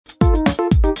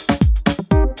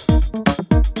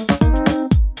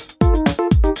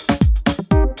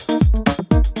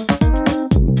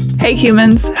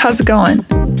humans, how's it going?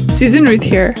 Susan Ruth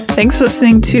here. Thanks for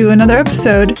listening to another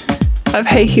episode of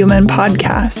Hey Human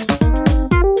podcast.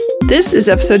 This is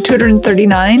episode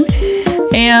 239,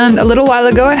 and a little while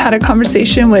ago I had a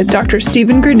conversation with Dr.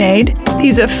 Stephen Granade.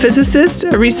 He's a physicist,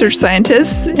 a research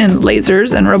scientist in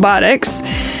lasers and robotics,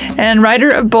 and writer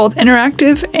of both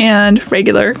interactive and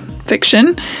regular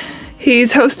fiction.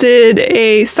 He's hosted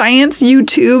a science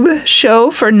YouTube show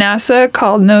for NASA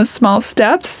called No Small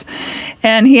Steps,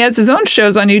 and he has his own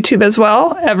shows on YouTube as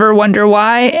well, Ever Wonder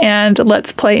Why and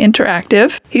Let's Play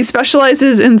Interactive. He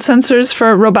specializes in sensors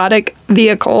for robotic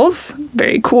vehicles.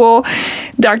 Very cool.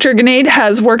 Dr. Granade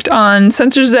has worked on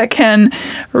sensors that can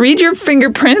read your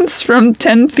fingerprints from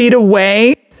 10 feet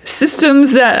away,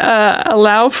 systems that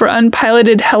allow for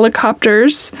unpiloted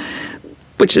helicopters,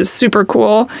 which is super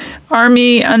cool,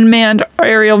 Army unmanned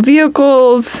aerial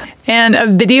vehicles, and a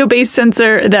video-based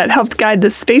sensor that helped guide the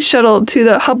space shuttle to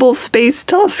the Hubble Space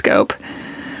Telescope.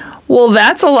 Well,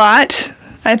 that's a lot,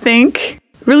 I think.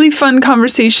 Really fun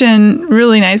conversation,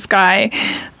 really nice guy.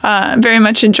 Very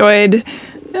much enjoyed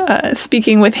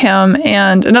speaking with him.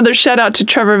 And another shout out to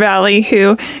Trevor Valley,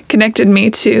 who connected me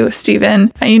to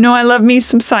Stephen. You know I love me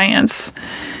some science.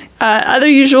 Other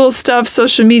usual stuff,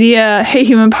 social media, Hey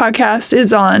Human Podcast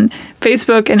is on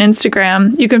Facebook and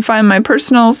Instagram. You can find my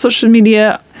personal social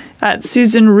media at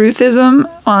Susan Ruthism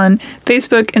on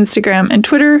Facebook, Instagram, and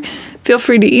Twitter. Feel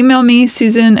free to email me,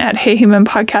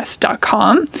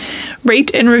 susan@heyhumanpodcast.com.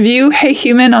 Rate and review Hey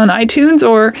Human on iTunes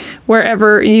or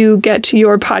wherever you get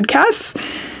your podcasts.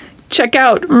 Check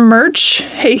out merch,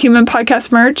 Hey Human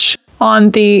Podcast merch,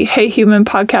 on the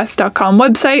heyhumanpodcast.com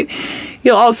website.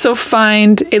 You'll also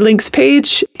find a links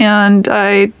page, and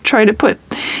I try to put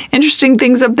interesting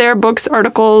things up there, books,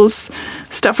 articles,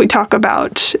 stuff we talk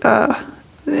about,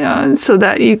 so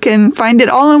that you can find it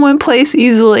all in one place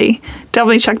easily.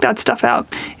 Definitely check that stuff out.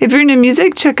 If you're into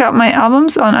music, check out my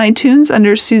albums on iTunes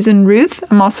under Susan Ruth.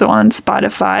 I'm also on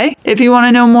Spotify. If you want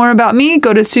to know more about me,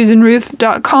 go to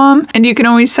susanruth.com, and you can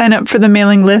always sign up for the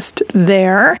mailing list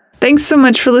there. Thanks so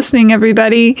much for listening,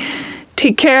 everybody.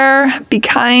 Take care, be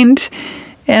kind,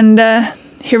 and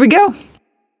here we go.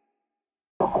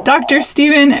 Dr.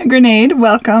 Stephen Granade,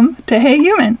 welcome to Hey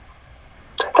Human.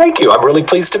 Thank you. I'm really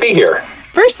pleased to be here.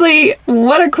 Firstly,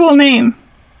 what a cool name.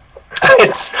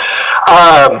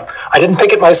 I didn't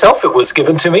pick it myself. It was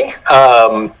given to me.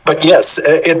 But yes,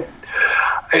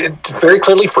 it's very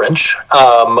clearly French.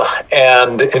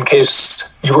 And in case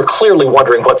you were clearly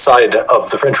wondering what side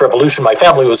of the French Revolution my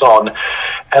family was on,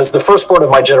 as the firstborn of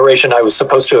my generation, I was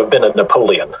supposed to have been a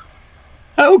Napoleon.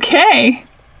 Okay.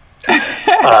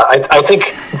 I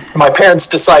think my parents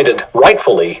decided,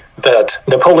 rightfully, that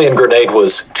Napoleon Grenade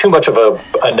was too much of a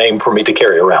name for me to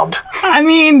carry around. I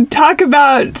mean, talk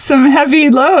about some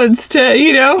heavy loads to,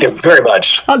 Yeah, very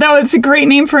much. Although it's a great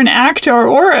name for an actor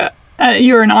or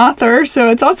you're an author, so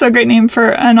it's also a great name for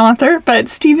an author, but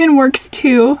Stephen works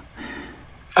too.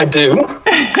 I do.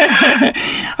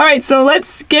 All right, so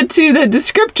let's get to the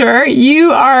descriptor.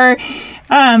 You are,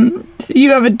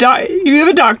 you have a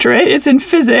doctorate. It's in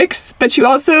physics, but you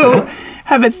also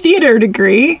have a theater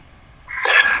degree.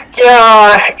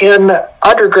 Yeah, in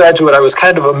undergraduate, I was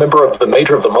kind of a member of the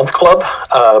Major of the Month Club,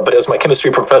 but as my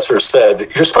chemistry professor said,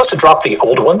 you're supposed to drop the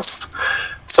old ones.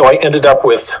 So I ended up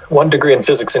with one degree in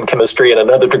physics and chemistry and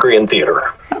another degree in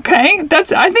theater. Okay,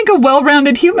 that's, I think, a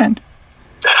well-rounded human.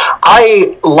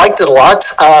 I liked it a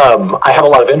lot. I have a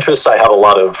lot of interests. I have a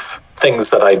lot of things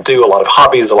that I do, a lot of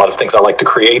hobbies, a lot of things I like to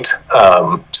create.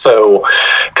 So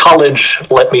college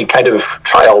let me kind of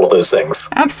try all of those things.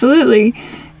 Absolutely.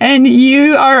 And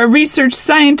you are a research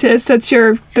scientist. That's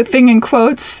the thing in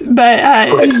quotes. But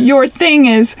right. Your thing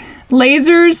is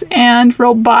lasers and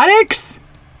robotics?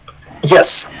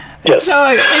 Yes. Yes.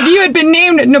 So if you had been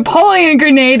named Napoleon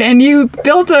Grenade and you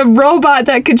built a robot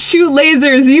that could shoot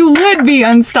lasers, you would be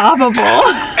unstoppable.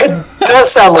 It does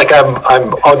sound like I'm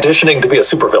auditioning to be a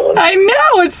supervillain. I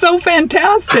know. It's so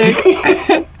fantastic.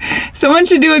 Someone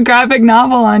should do a graphic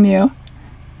novel on you.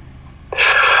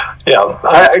 Yeah,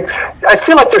 I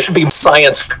feel like there should be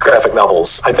science graphic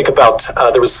novels. I think about,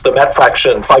 there was the Matt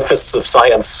Fraction, 5 Fists of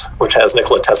Science, which has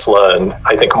Nikola Tesla and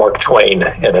I think Mark Twain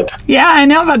in it. Yeah, I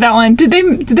know about that one. Did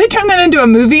they turn that into a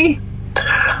movie?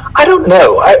 I don't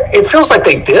know. It feels like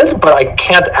they did, but I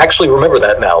can't actually remember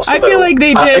that now. So I feel like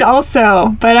they did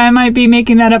also, but I might be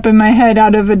making that up in my head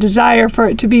out of a desire for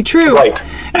it to be true. Right.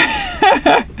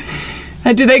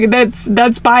 I do think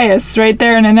that's bias right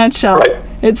there in a nutshell. Right.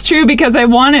 It's true because I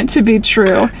want it to be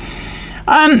true.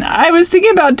 I was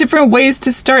thinking about different ways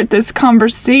to start this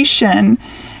conversation,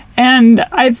 and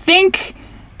I think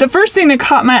the first thing that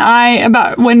caught my eye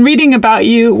about when reading about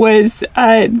you was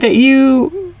that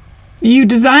you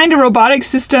designed a robotic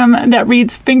system that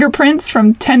reads fingerprints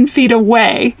from 10 feet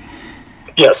away.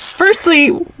 Yes. Firstly,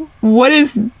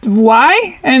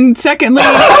 why? And secondly,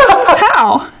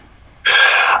 how?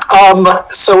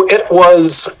 So it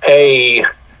was a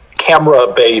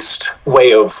camera-based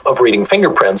way of reading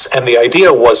fingerprints, and the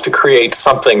idea was to create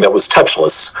something that was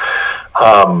touchless.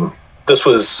 This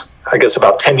was, I guess,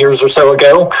 about 10 years or so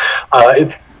ago.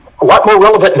 A lot more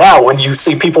relevant now when you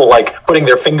see people like putting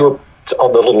their finger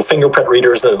on the little fingerprint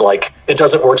readers and like it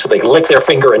doesn't work, so they lick their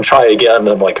finger and try again.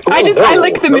 And like, I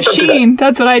lick the machine.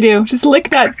 That's what I do. Just lick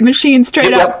that machine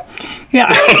straight up. Yeah.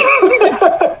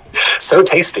 So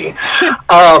tasty.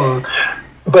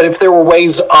 But if there were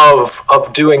ways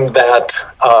of doing that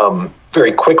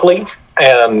very quickly,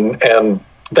 and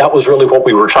that was really what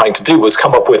we were trying to do, was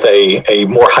come up with a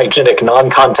more hygienic,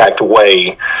 non-contact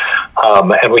way.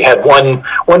 And we had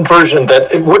one version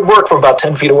that it would work from about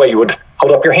 10 feet away. You would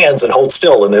hold up your hands and hold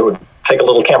still, and it would take a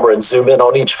little camera and zoom in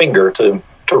on each finger to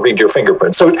read your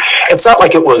fingerprints. So it's not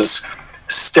like it was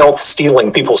stealth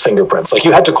stealing people's fingerprints. Like,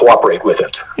 you had to cooperate with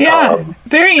it. Yeah,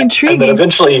 very intriguing. And then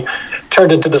eventually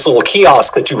turned into this little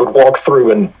kiosk that you would walk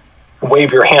through and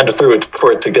wave your hand through it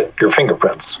for it to get your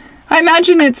fingerprints. I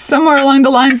imagine it's somewhere along the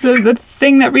lines of the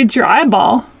thing that reads your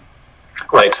eyeball.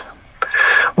 Right.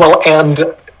 Well, and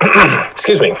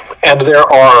excuse me, and there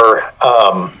are...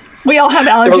 we all have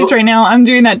allergies right now. I'm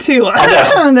doing that too.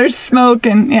 There's smoke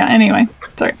and anyway,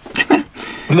 sorry.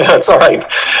 No, it's all right.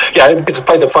 Yeah, I get to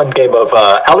play the fun game of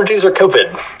allergies or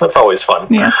COVID. That's always fun.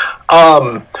 Yeah.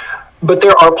 But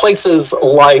there are places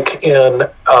like in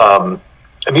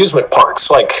amusement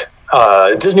parks, like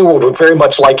Disney World would very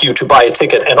much like you to buy a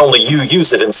ticket and only you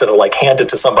use it instead of like hand it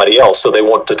to somebody else. So they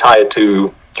want to tie it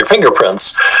to your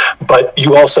fingerprints. But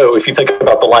you also, if you think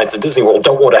about the lines at Disney World,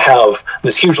 don't want to have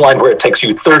this huge line where it takes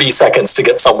you 30 seconds to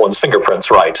get someone's fingerprints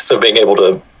right. So being able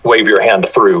to wave your hand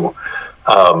through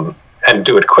and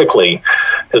do it quickly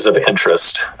is of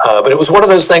interest. But it was one of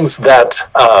those things that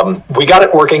we got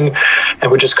it working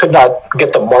and we just could not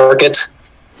get the market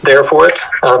there for it.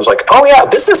 And I was like, oh yeah,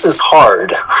 business is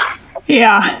hard.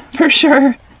 Yeah, for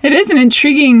sure. It is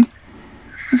intriguing.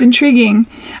 It's intriguing.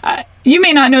 You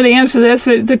may not know the answer to this,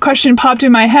 but the question popped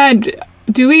in my head.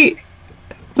 Do we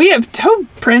have toe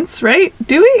prints, right?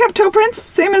 Do we have toe prints?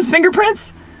 Same as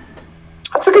fingerprints?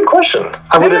 That's a good question.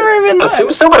 I would assume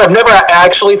so, but I've never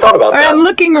actually thought about that. I'm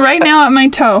looking right now at my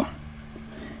toe.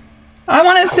 I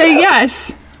want to say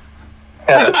yes.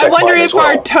 I wonder if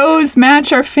our toes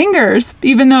match our fingers,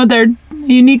 even though they're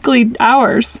uniquely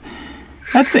ours.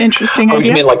 That's an interesting idea.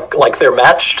 You mean like they're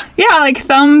matched? Yeah, like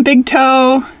thumb, big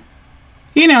toe.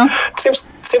 You know.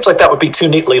 Seems like that would be too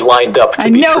neatly lined up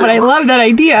to be true. I know, but I love that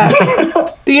idea.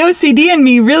 The OCD in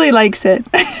me really likes it.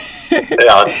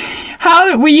 Yeah.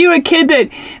 How were you a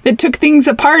kid that took things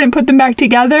apart and put them back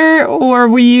together, or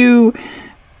were you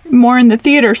more in the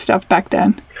theater stuff back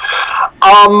then?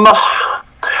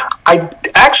 I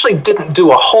actually didn't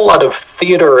do a whole lot of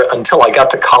theater until I got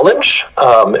to college.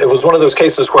 It was one of those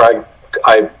cases where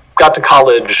I got to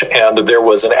college and there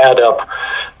was an ad up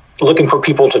looking for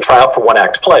people to try out for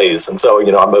one-act plays. And so,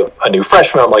 I'm a new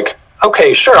freshman. I'm like,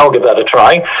 okay, sure, I'll give that a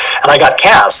try. And I got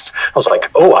cast. I was like,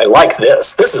 oh, I like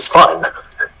this. This is fun.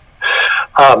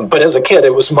 But as a kid,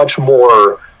 it was much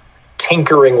more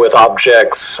tinkering with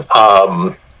objects.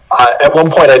 At one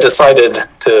point, I decided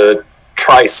to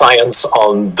try science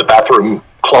on the bathroom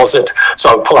closet. So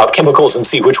I would pull out chemicals and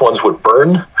see which ones would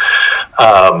burn.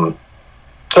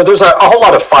 So there's a whole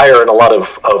lot of fire and a lot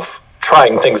of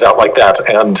trying things out like that.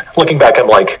 And looking back, I'm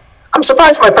like, I'm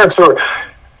surprised my parents were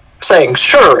saying,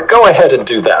 sure, go ahead and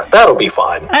do that. That'll be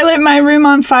fine. I lit my room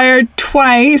on fire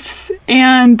twice,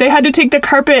 and they had to take the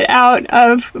carpet out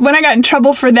of... When I got in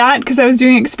trouble for that, because I was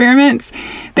doing experiments,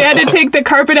 they had to take the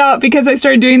carpet out because I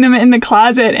started doing them in the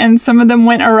closet, and some of them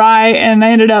went awry, and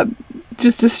I ended up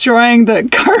just destroying the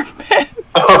carpet.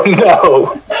 Oh,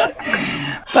 no.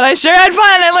 But I sure had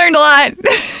fun. I learned a lot.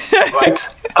 Right.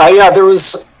 Yeah, there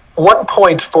was one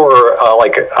point for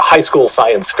like a high school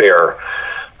science fair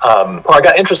where I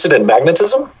got interested in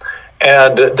magnetism.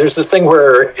 And there's this thing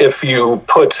where if you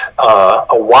put a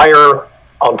wire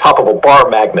on top of a bar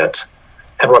magnet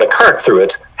and run a current through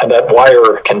it, and that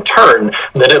wire can turn,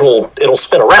 then it'll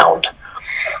spin around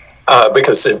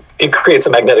because it creates a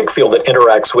magnetic field that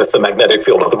interacts with the magnetic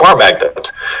field of the bar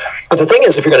magnet. But the thing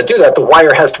is, if you're going to do that, the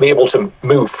wire has to be able to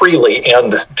move freely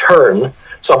and turn.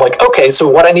 So I'm like, okay, so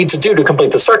what I need to do to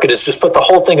complete the circuit is just put the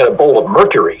whole thing in a bowl of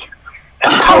mercury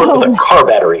and power it with a car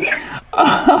battery.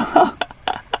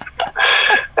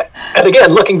 And And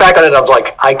again, looking back on it, I was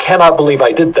like, I cannot believe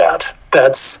I did that.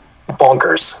 That's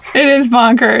bonkers. It is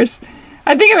bonkers.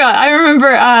 I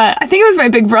remember, I think it was my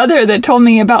big brother that told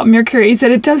me about Mercury. He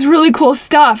said it does really cool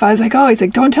stuff. I was like, oh, he's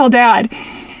like, don't tell Dad.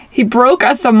 He broke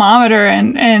a thermometer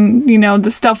and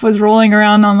the stuff was rolling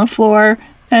around on the floor.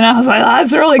 And I was like,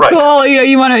 that's really cool.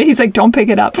 He's like, don't pick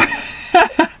it up.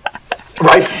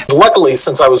 Right. Luckily,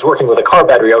 since I was working with a car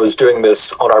battery, I was doing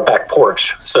this on our back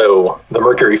porch. So the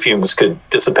mercury fumes could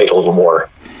dissipate a little more.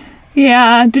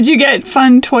 Yeah. Did you get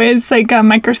fun toys like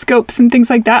microscopes and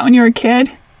things like that when you were a kid?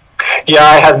 Yeah,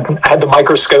 I had the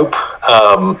microscope.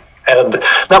 And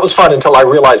that was fun until I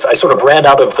realized I sort of ran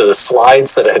out of the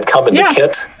slides that had come in the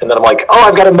kit. And then I'm like, oh,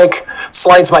 I've got to make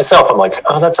slides myself. I'm like,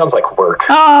 oh, that sounds like work.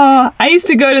 Oh, I used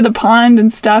to go to the pond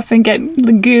and stuff and get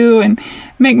the goo and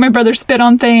make my brother spit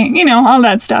on things, all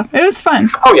that stuff. It was fun.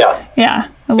 Oh, yeah. Yeah,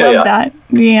 I love that.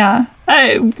 Yeah.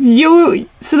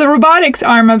 So the robotics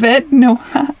arm of it, no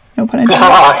pun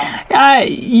intended.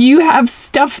 You have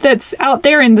stuff that's out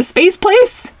there in the space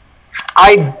place?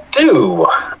 I do.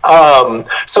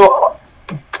 So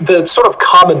the sort of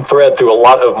common thread through a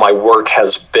lot of my work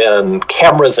has been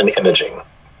cameras and imaging,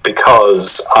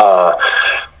 because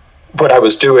when I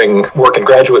was doing work in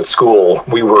graduate school,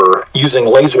 we were using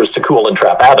lasers to cool and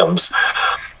trap atoms.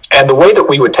 And the way that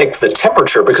we would take the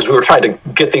temperature, because we were trying to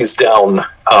get these down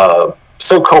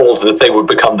so cold that they would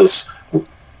become this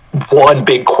one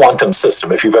big quantum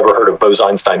system. If you've ever heard of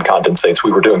Bose-Einstein condensates,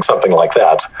 we were doing something like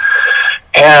that.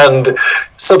 And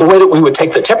so the way that we would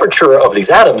take the temperature of these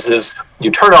atoms is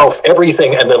you turn off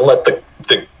everything and then let the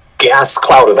gas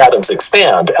cloud of atoms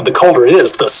expand. And the colder it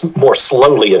is, the more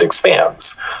slowly it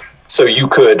expands. So you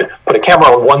could put a camera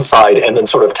on one side and then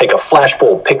sort of take a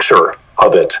flashbulb picture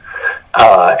of it.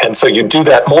 And so you do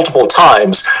that multiple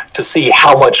times to see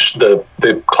how much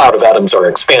the cloud of atoms are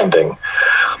expanding.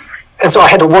 And so I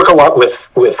had to work a lot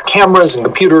with cameras and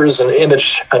computers and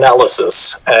image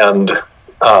analysis. And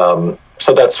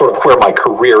so that's sort of where my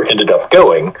career ended up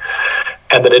going.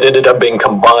 And then it ended up being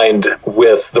combined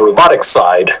with the robotics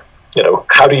side.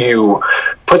 How do you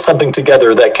put something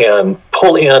together that can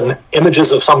pull in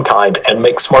images of some kind and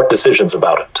make smart decisions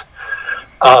about it?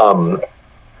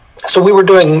 So we were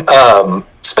doing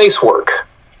space work,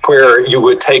 where you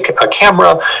would take a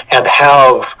camera and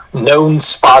have known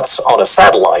spots on a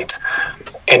satellite,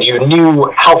 and you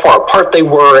knew how far apart they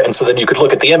were, and so then you could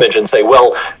look at the image and say,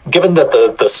 well, given that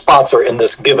the spots are in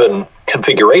this given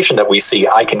configuration that we see,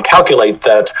 I can calculate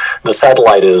that the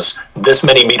satellite is this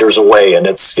many meters away, and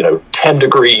it's 10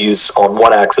 degrees on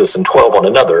one axis and 12 on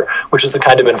another, which is the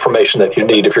kind of information that you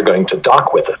need if you're going to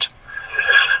dock with it.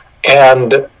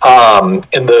 And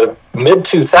in the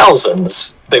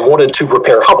mid-2000s, they wanted to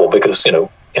repair Hubble because,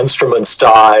 instruments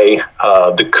die,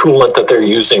 the coolant that they're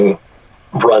using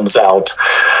runs out.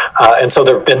 And so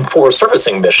there have been 4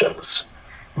 servicing missions.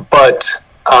 But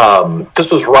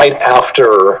this was right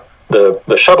after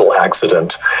the shuttle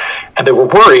accident. And they were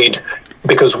worried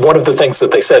because one of the things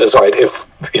that they said is, all right, if,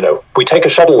 we take a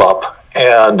shuttle up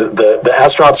and the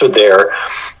astronauts are there,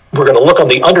 we're going to look on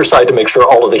the underside to make sure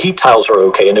all of the heat tiles are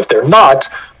okay. And if they're not,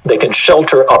 they can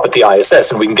shelter up at the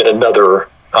ISS and we can get another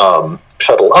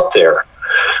shuttle up there.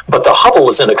 But the Hubble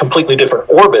is in a completely different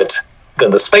orbit than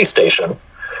the space station.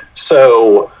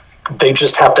 So they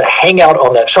just have to hang out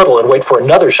on that shuttle and wait for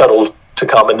another shuttle to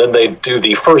come. And then they do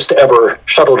the first ever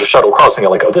shuttle to shuttle crossing.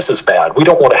 They're like, oh, this is bad. We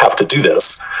don't want to have to do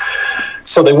this.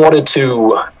 So they wanted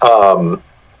to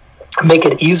make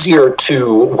it easier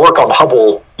to work on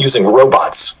Hubble using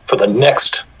robots for the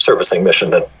next servicing mission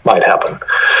that might happen.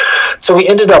 So we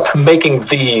ended up making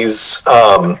these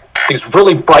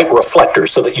really bright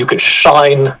reflectors so that you could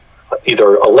shine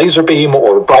either a laser beam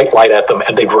or bright light at them,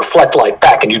 and they'd reflect light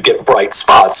back and you'd get bright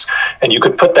spots. And you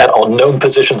could put that on known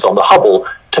positions on the Hubble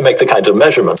to make the kinds of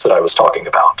measurements that I was talking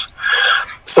about.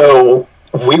 So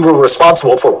we were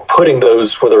responsible for putting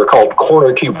those, what they're called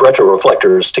corner cube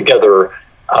retroreflectors, together,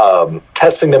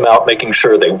 testing them out, making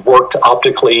sure they worked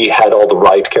optically, had all the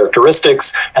right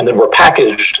characteristics, and then were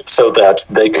packaged so that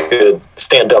they could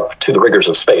stand up to the rigors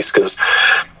of space, because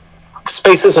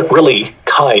space isn't really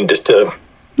kind to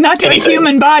not to anything. A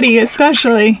human body,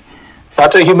 especially.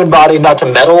 Not to a human body, not to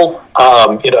metal.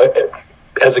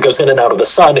 As it goes in and out of the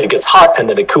sun, it gets hot, and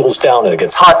then it cools down, and it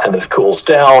gets hot, and then it cools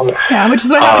down. Yeah, which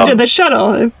is what happened to the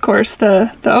shuttle. Of course,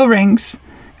 the O-rings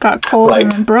got cold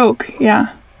and broke. Yeah.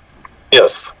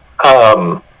 Yes.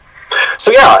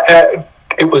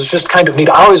 It was just kind of neat.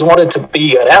 I always wanted to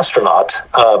be an astronaut,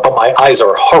 but my eyes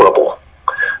are horrible.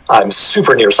 I'm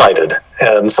super nearsighted,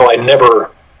 and so I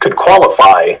never could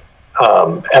qualify.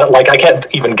 I can't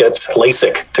even get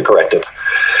LASIK to correct it.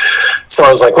 So I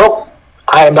was like, well,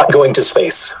 I am not going to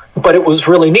space. But it was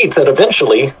really neat that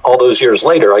eventually, all those years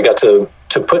later, I got to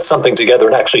put something together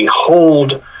and actually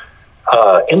hold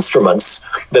instruments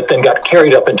that then got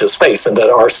carried up into space and that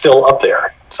are still up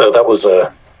there. So that was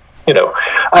a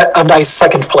nice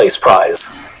second place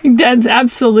prize. That's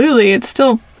absolutely. It's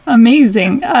still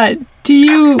amazing. Do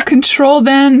you control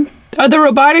then? Are the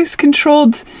robotics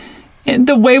controlled in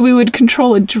the way we would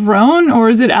control a drone, or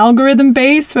is it algorithm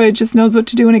based, so it just knows what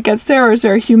to do when it gets there, or is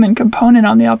there a human component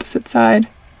on the opposite side?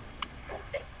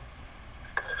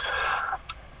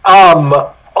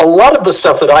 A lot of the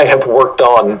stuff that I have worked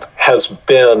on has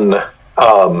been,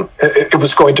 it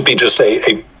was going to be just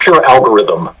a pure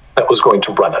algorithm that was going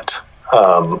to run it.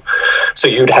 So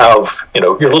you'd have,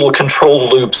 your little control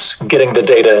loops getting the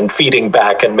data and feeding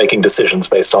back and making decisions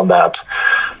based on that.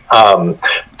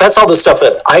 That's all the stuff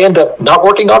that I end up not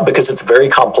working on because it's very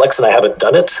complex and I haven't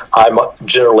done it. I'm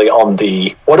generally on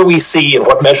the, what do we see and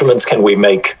what measurements can we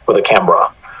make with a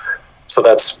camera? So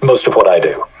that's most of what I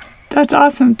do. That's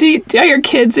awesome. Are your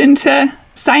kids into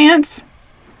science?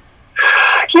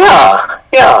 Yeah.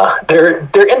 They're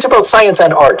into both science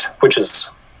and art, which is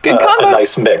good combo. A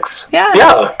nice mix. Yeah.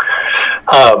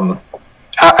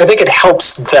 I think it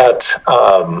helps that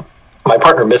my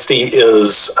partner Misty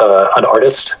is an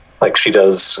artist. Like she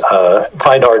does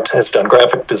fine art, has done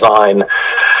graphic design,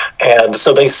 and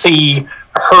so they see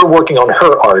her working on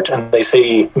her art, and they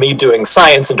see me doing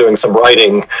science and doing some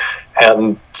writing.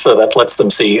 And so that lets them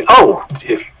see,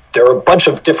 there are a bunch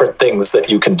of different things that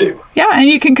you can do. Yeah, and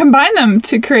you can combine them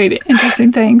to create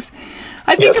interesting things.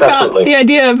 I think about absolutely. The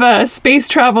idea of space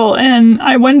travel, and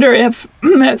I wonder if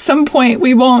at some point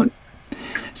we won't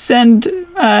send,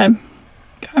 an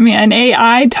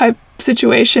AI type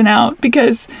situation out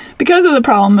because of the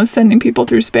problem of sending people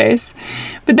through space.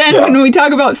 But then when we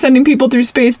talk about sending people through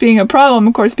space being a problem,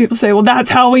 of course people say, well,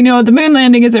 that's how we know the moon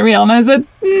landing isn't real. And I said,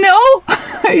 no,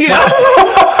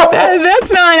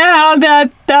 that's not how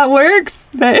that works.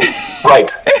 But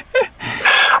right.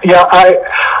 Yeah, I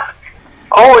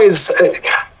always,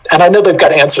 and I know they've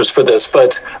got answers for this,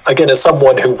 but again, as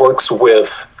someone who works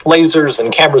with lasers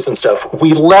and cameras and stuff,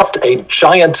 we left a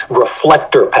giant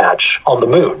reflector patch on the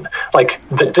moon. Like,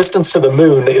 the distance to the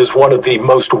moon is one of the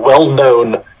most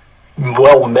well-known,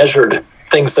 well-measured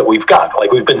things that we've got.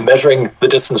 Like, we've been measuring the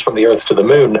distance from the Earth to the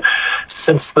moon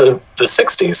since the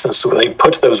 60s, since they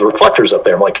put those reflectors up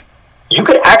there. I'm like, you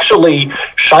could actually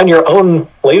shine your own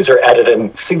laser at it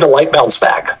and see the light bounce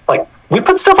back. Like, we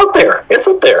put stuff up there. It's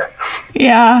up there.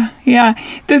 Yeah.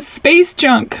 The space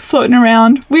junk floating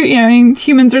around.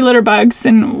 Humans are litter bugs,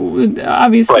 and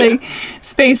obviously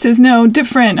space is no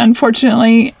different,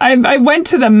 unfortunately. I went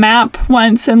to the map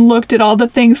once and looked at all the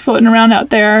things floating around out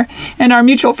there, and our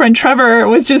mutual friend Trevor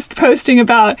was just posting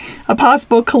about a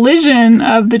possible collision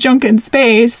of the junk in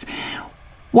space.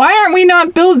 Why aren't we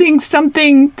not building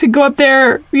something to go up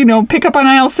there, pick up on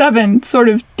aisle 7 sort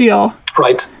of deal?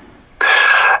 Right.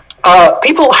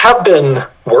 People have been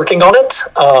working on it.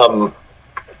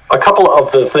 A couple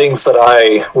of the things that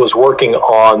I was working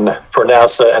on for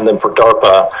NASA and then for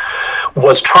DARPA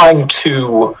was trying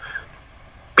to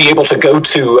be able to go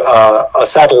to a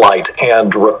satellite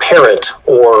and repair it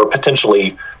or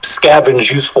potentially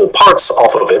scavenge useful parts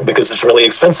off of it because it's really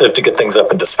expensive to get things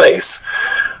up into space.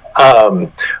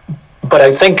 But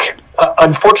I think,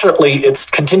 unfortunately,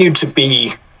 it's continued to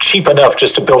be cheap enough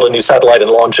just to build a new satellite and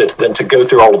launch it than to go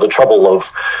through all of the trouble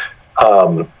of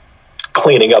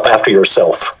cleaning up after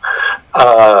yourself.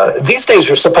 These days,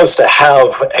 you're supposed to have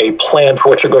a plan for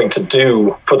what you're going to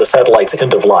do for the satellite's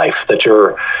end of life, that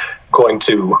you're going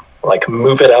to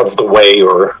move it out of the way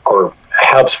or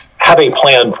have a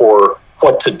plan for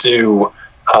what to do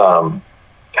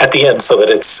at the end, so that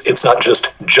it's not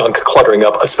just junk cluttering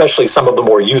up, especially some of the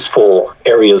more useful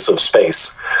areas of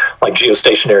space, like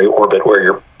geostationary orbit, where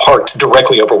you're parked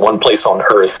directly over one place on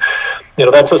Earth.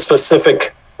 That's a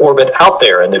specific orbit out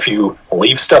there, and if you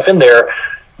leave stuff in there,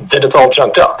 then it's all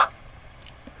junked up.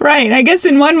 Right. I guess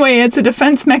in one way it's a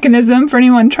defense mechanism for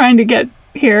anyone trying to get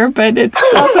here, but it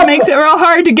also makes it real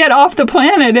hard to get off the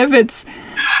planet if it's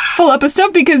full up of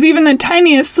stuff, because even the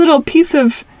tiniest little piece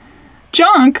of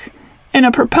junk in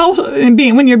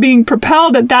when you're being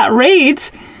propelled at that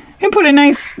rate, you can put a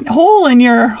nice hole in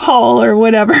your hull or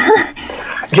whatever.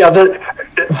 Yeah, the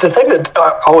thing that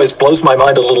always blows my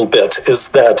mind a little bit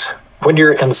is that when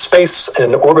you're in space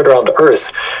in orbit around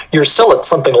Earth, you're still at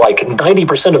something like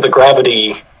 90% of the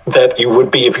gravity that you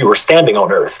would be if you were standing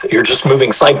on Earth. You're just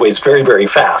moving sideways very, very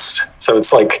fast. So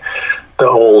it's like the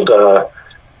old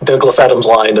Douglas Adams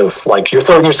line of like you're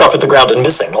throwing yourself at the ground and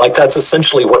missing. Like that's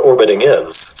essentially what orbiting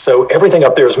is. So everything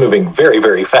up there is moving very,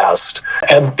 very fast.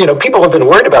 And people have been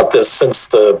worried about this since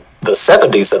the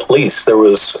 70s at least. There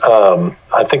was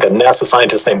I think a NASA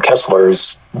scientist named Kessler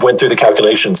who's went through the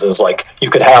calculations and was like, you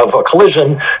could have a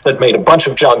collision that made a bunch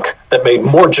of junk that made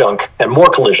more junk and more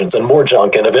collisions and more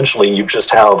junk, and eventually you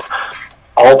just have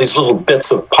all these little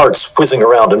bits of parts whizzing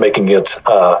around and making it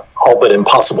all but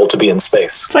impossible to be in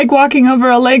space. It's like walking over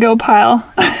a Lego pile.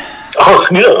 Oh,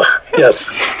 yeah,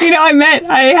 yes.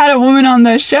 I had a woman on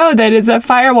the show that is a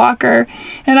fire walker,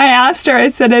 and I asked her, I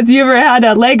said, have you ever had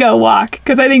a Lego walk?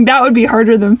 Because I think that would be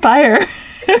harder than fire.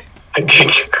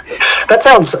 That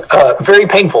sounds very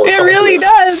painful. It really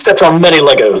does. Stepped on many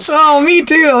Legos. Oh, me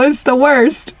too. It's the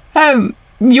worst.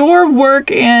 Your work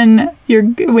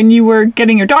when you were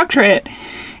getting your doctorate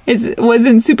was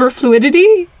in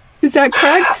superfluidity. Is that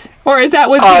correct? Or was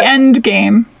the end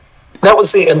game? That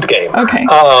was the end game. Okay.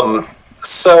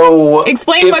 So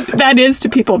explain what that is to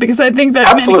people, because I think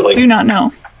that many do not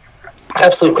know.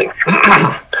 Absolutely.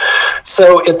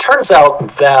 So it turns out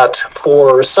that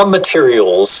for some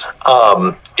materials,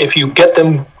 if you get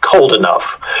them cold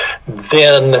enough,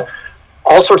 then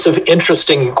all sorts of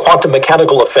interesting quantum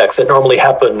mechanical effects that normally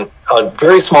happen on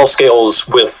very small scales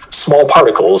with small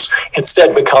particles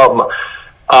instead become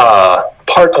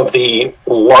part of the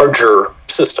larger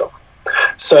system.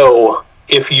 So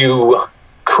if you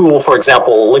cool, for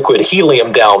example, liquid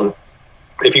helium down,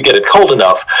 if you get it cold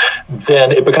enough,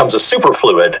 then it becomes a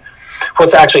superfluid.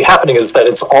 What's actually happening is that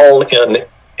it's all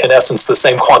in essence, the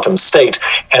same quantum state,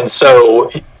 and so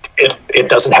it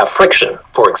doesn't have friction,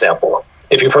 for example.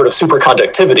 If you've heard of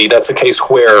superconductivity, that's a case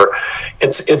where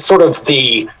it's sort of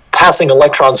the passing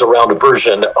electrons around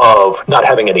version of not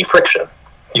having any friction.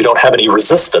 You don't have any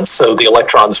resistance, so the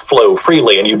electrons flow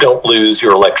freely, and you don't lose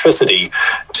your electricity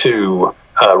to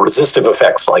resistive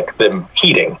effects like them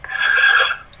heating.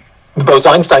 The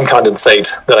Bose-Einstein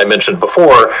condensate that I mentioned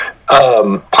before,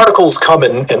 particles come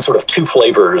in sort of two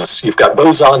flavors. You've got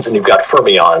bosons and you've got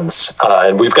fermions.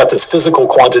 And we've got this physical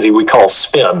quantity we call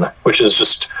spin, which is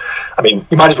just, you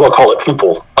might as well call it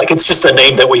FUPL. Like it's just a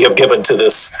name that we have given to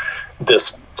this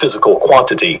physical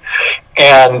quantity.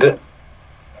 And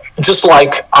just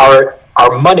like our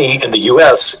money in the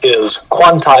US is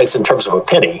quantized in terms of a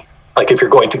penny, like if you're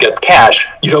going to get cash,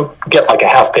 you don't get like a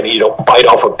half penny, you don't bite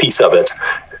off a piece of it.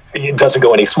 It doesn't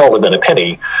go any smaller than a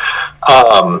penny.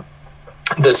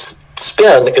 This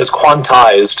spin is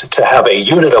quantized to have a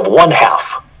unit of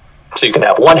 1/2. So you can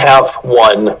have 1/2,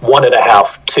 1,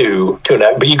 1.5, 2,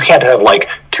 2.5, but you can't have like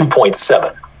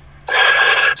 2.7.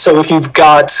 So if you've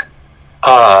got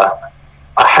a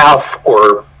half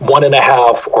or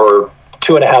 1.5 or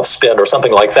 2.5 spin or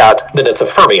something like that, then it's a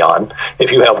fermion.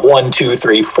 If you have 1, 2,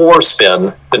 3, 4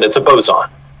 spin, then it's a boson.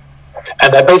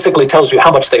 And that basically tells you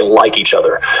how much they like each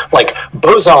other. Like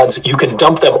bosons, you can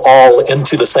dump them all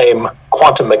into the same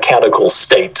quantum mechanical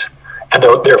state, and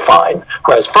they're fine.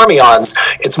 Whereas fermions,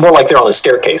 it's more like they're on a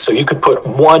staircase. So you could put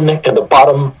one in the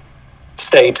bottom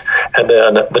state, and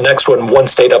then the next one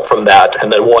state up from that,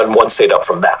 and then one state up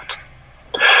from that.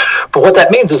 But what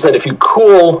that means is that if you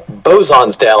cool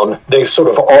bosons down, they sort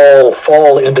of all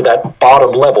fall into that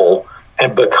bottom level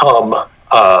and become,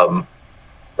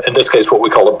 in this case, what we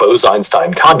call a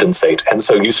Bose-Einstein condensate. And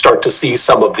so you start to see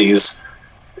some of these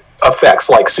effects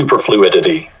like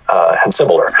superfluidity and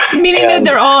similar. Meaning that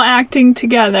they're all acting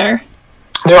together.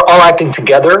 They're all acting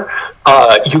together.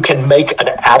 You can make an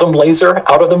atom laser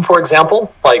out of them, for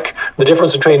example. Like the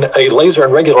difference between a laser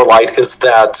and regular light is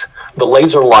that the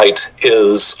laser light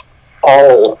is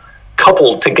all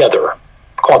coupled together,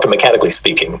 quantum mechanically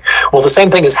speaking. Well, the same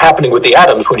thing is happening with the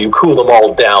atoms when you cool them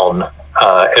all down,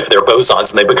 if they're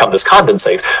bosons, and they become this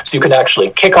condensate. So you can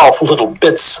actually kick off little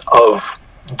bits of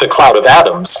the cloud of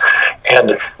atoms,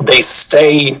 and they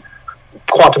stay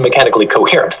quantum mechanically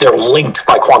coherent. They're linked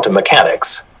by quantum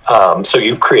mechanics. So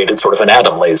you've created sort of an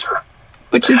atom laser.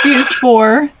 Which is used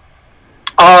for?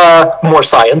 More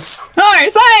science. More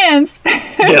science!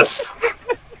 Yes.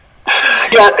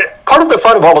 Yeah, part of the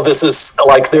fun of all of this is,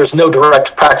 like, there's no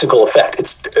direct practical effect.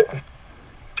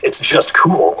 It's just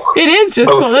cool. It is just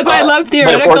cool. That's why I love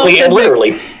theoretical physics. Metaphorically and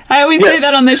literally. I always say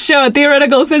that on this show.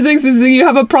 Theoretical physics is that you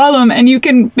have a problem and you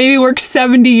can maybe work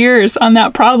 70 years on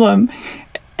that problem.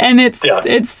 And it's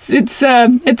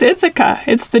Ithaca.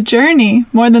 It's the journey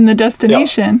more than the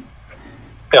destination.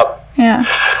 Yep. Yeah.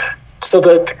 So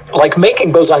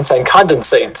making Bose-Einstein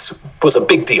condensates was a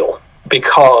big deal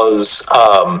because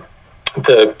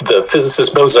the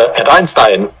physicists Bose and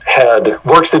Einstein had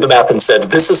worked through the math and said,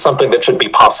 this is something that should be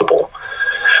possible.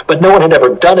 But no one had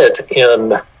ever done it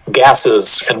in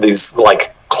gases and these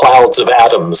like clouds of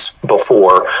atoms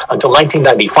before until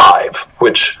 1995,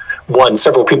 which won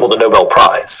several people the Nobel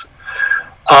Prize.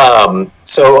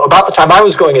 So about the time I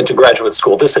was going into graduate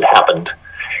school, this had happened.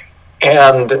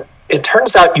 And it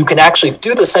turns out you can actually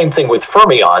do the same thing with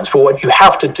fermions, but what you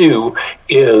have to do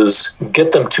is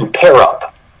get them to pair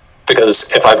up.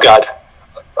 Because if I've got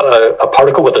a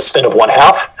particle with a spin of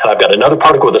 1/2, and I've got another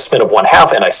particle with a spin of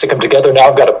 1/2, and I stick them together, now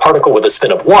I've got a particle with a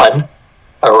spin of 1,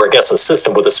 or I guess a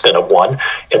system with a spin of 1.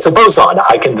 It's a boson.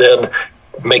 I can then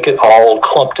make it all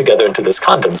clump together into this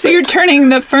condensate. So you're turning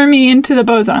the Fermi into the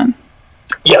boson.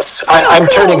 Yes, I'm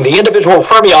cool. Turning the individual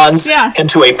fermions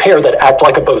into a pair that act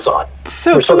like a boson.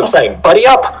 So we're sort of saying, buddy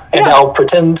up, and now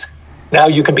pretend, now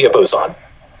you can be a boson.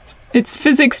 It's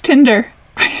physics Tinder.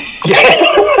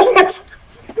 Yes.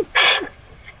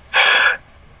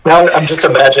 Now I'm just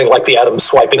imagining like the atoms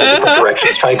swiping in different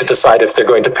directions, trying to decide if they're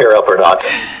going to pair up or not.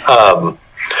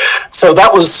 So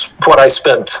that was what I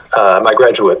spent my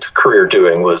graduate career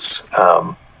doing, was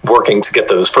working to get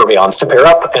those fermions to pair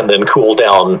up and then cool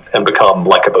down and become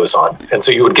like a boson. And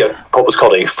so you would get what was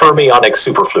called a fermionic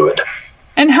superfluid.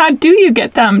 And how do you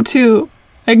get them to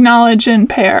acknowledge and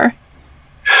pair?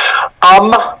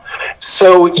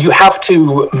 So you have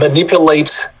to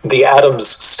manipulate the atom's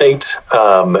state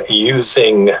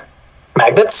using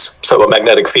magnets, so a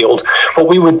magnetic field. What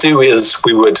we would do is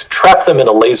we would trap them in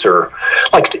a laser.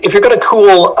 Like if you're going to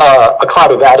cool a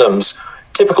cloud of atoms,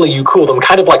 typically you cool them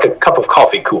kind of like a cup of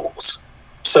coffee cools.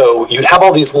 So you'd have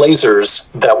all these lasers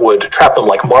that would trap them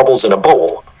like marbles in a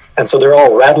bowl. And so they're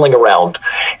all rattling around.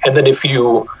 And then if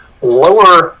you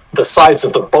lower the sides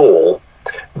of the bowl,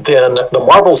 then the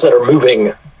marbles that are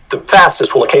moving the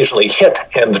fastest will occasionally hit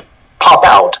and pop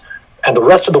out. And the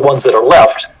rest of the ones that are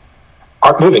left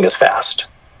aren't moving as fast.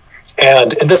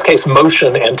 And in this case,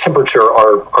 motion and temperature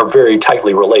are very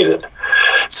tightly related.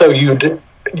 So you'd,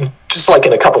 just like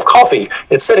in a cup of coffee,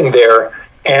 it's sitting there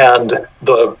and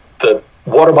the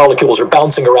water molecules are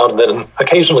bouncing around, and then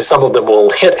occasionally some of them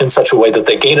will hit in such a way that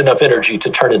they gain enough energy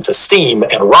to turn into steam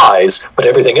and rise, but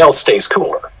everything else stays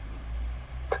cooler.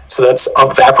 So that's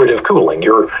evaporative cooling.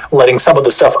 You're letting some of the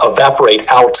stuff evaporate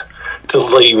out to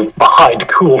leave behind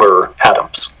cooler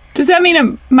atoms. Does that mean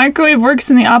a microwave works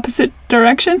in the opposite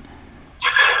direction?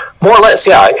 More or less,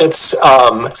 yeah. It's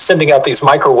sending out these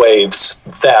microwaves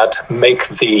that make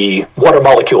the water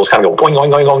molecules kind of go boing,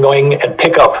 boing, boing, boing, boing, and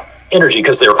pick up energy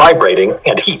because they're vibrating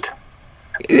and heat.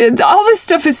 All this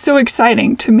stuff is so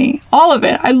exciting to me. All of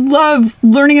it. I love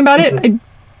learning about it. I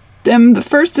am the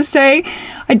first to say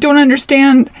I don't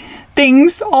understand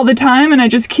things all the time, and I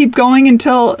just keep going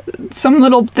until some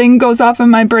little thing goes off in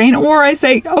my brain, or I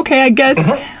say, okay, I guess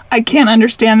I can't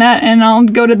understand that, and I'll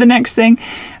go to the next thing.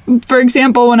 For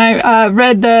example, when I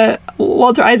read the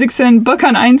Walter Isaacson book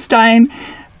on Einstein,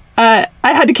 I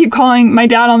had to keep calling my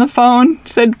dad on the phone,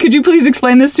 said, could you please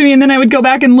explain this to me? And then I would go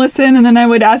back and listen, and then I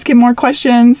would ask him more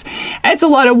questions. It's a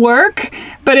lot of work,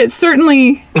 but it's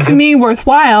certainly, to me,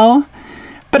 worthwhile.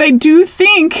 But I do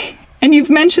think, and you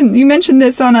mentioned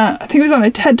this on I think it was on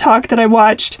a TED Talk that I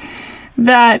watched,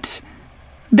 that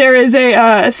there is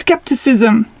a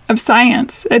skepticism of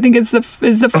science. I think is the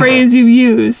phrase you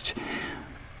used.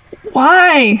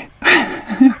 Why?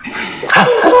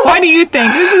 Why do you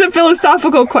think? This is a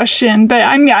philosophical question, but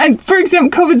I mean, for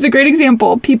example, COVID's a great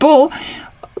example. People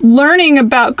learning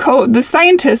about the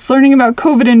scientists learning about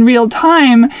COVID in real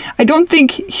time. I don't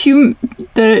think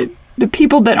the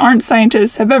people that aren't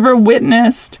scientists have ever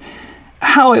witnessed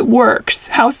how it works,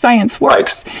 how science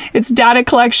works. Right. It's data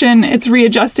collection, it's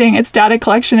readjusting, it's data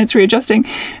collection, it's readjusting.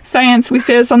 Science, we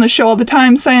say this on the show all the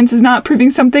time, science is not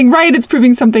proving something right, it's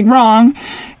proving something wrong,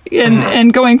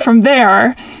 and going from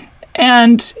there.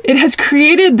 And it has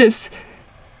created this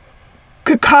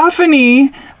cacophony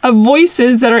of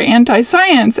voices that are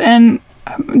anti-science. And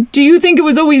do you think it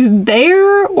was always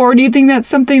there, or do you think that's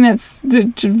something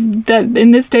that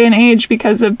in this day and age,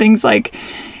 because of things like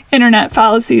internet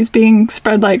fallacies being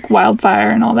spread like wildfire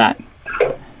and all that?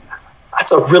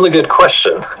 That's a really good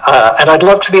question, and I'd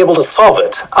love to be able to solve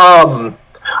it.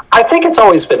 I think it's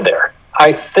always been there.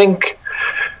 I think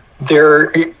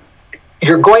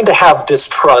you're going to have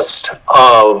distrust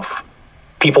of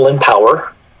people in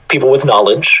power, people with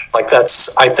knowledge. Like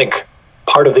that's, I think,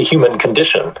 part of the human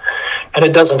condition. And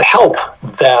it doesn't help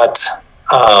that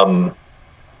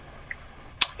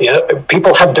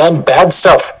people have done bad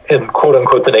stuff in quote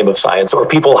unquote the name of science, or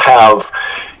people have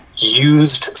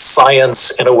used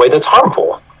science in a way that's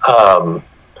harmful.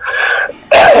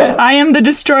 I am the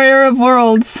destroyer of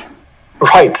worlds.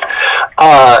 Right.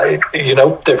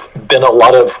 There've been a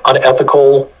lot of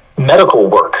unethical medical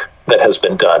work that has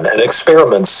been done, and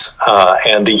experiments,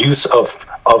 and the use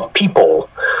of people.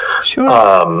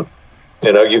 Sure.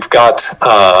 You've got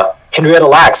Henrietta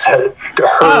Lacks.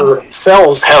 Her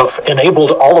cells have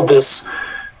enabled all of this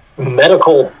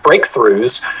medical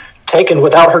breakthroughs taken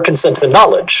without her consent and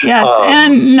knowledge. Yes,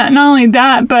 and not only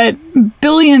that, but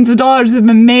billions of dollars have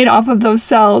been made off of those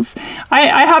cells.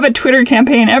 I have a Twitter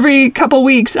campaign. Every couple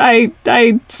weeks, I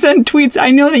send tweets.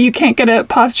 I know that you can't get a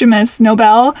posthumous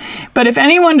Nobel, but if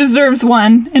anyone deserves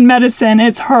one in medicine,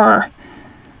 it's her.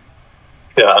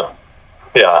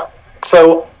 Yeah.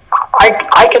 So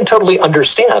I can totally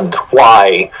understand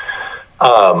why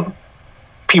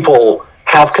people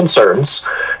have concerns,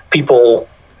 people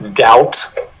doubt,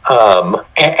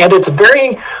 and it's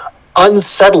very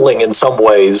unsettling in some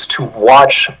ways to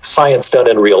watch science done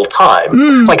in real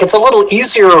time. Like, it's a little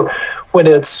easier when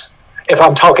if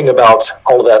I'm talking about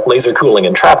all of that laser cooling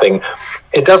and trapping,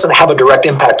 it doesn't have a direct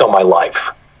impact on my life.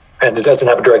 And it doesn't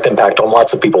have a direct impact on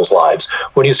lots of people's lives.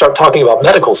 When you start talking about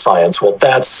medical science, well,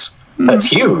 that's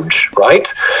huge,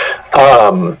 right?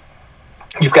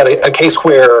 You've got a case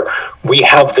where we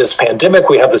have this pandemic,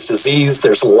 we have this disease,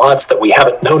 there's lots that we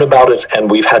haven't known about it,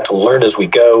 and we've had to learn as we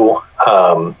go.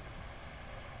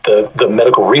 The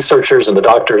medical researchers and the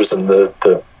doctors and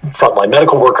the frontline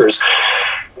medical workers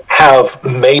have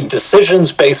made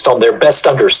decisions based on their best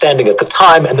understanding at the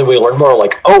time, and then we learn more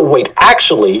like, oh, wait,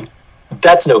 actually,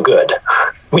 that's no good.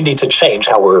 We need to change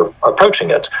how we're approaching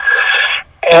it.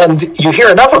 And you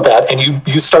hear enough of that, and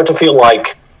you start to feel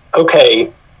like, okay,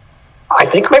 I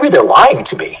think maybe they're lying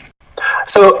to me.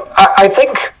 So I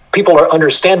think people are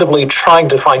understandably trying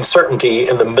to find certainty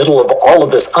in the middle of all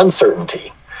of this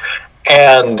uncertainty.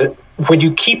 And when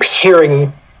you keep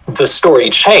hearing the story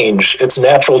change, it's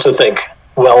natural to think,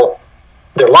 well,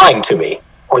 they're lying to me,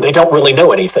 or they don't really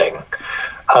know anything.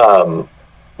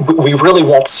 We really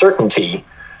want certainty,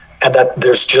 and that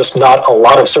there's just not a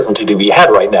lot of certainty to be had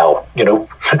right now.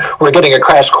 We're getting a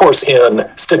crash course in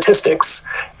statistics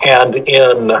and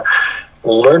in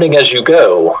learning as you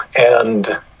go, and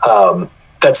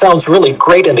that sounds really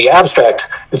great in the abstract.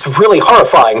 It's really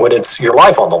horrifying when it's your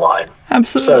life on the line.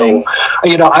 Absolutely. So,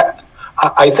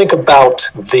 I think about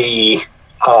the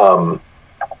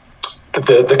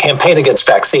campaign against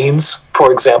vaccines,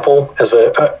 for example, as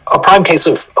a prime case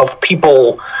of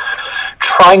people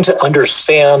trying to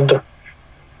understand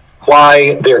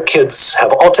why their kids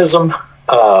have autism,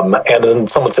 and then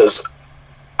someone says,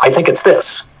 I think it's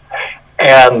this.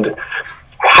 And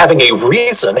having a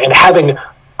reason and having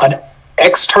an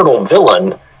external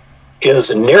villain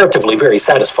is narratively very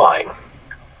satisfying.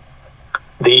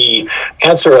 The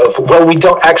answer of, well, we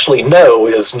don't actually know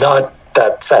is not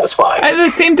that satisfying. The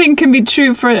same thing can be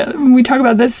true we talk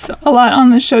about this a lot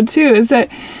on the show too, is that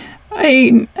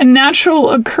a natural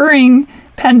occurring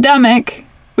pandemic,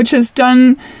 which has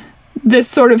done this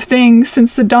sort of thing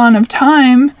since the dawn of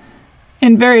time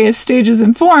in various stages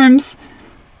and forms,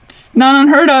 it's not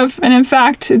unheard of, and in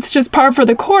fact, it's just par for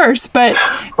the course. But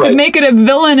to make it a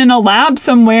villain in a lab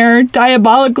somewhere,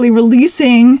 diabolically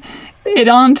releasing it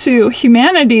onto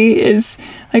humanity is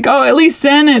like, oh, at least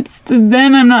then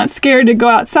I'm not scared to go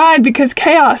outside because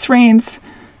chaos reigns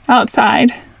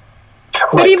outside.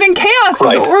 Right. But even chaos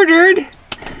is ordered.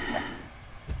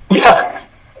 Yeah.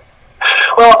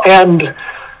 Well, and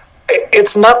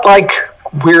it's not like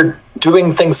we're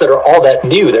doing things that are all that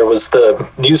new. There was the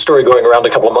news story going around a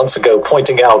couple of months ago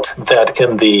pointing out that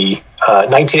in the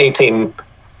 1918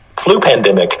 flu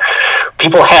pandemic,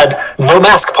 people had no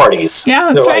mask parties.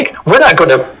 Yeah, that's right. Like, we're not going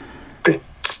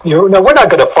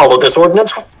to follow this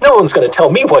ordinance. No one's going to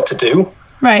tell me what to do.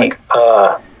 Right.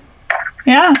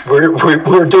 Yeah.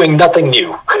 We're doing nothing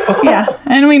new. Yeah,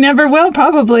 and we never will,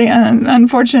 probably,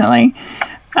 unfortunately.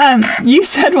 You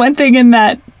said one thing in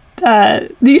that.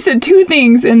 You said two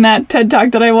things in that TED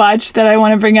Talk that I watched that I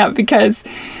want to bring up because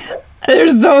they're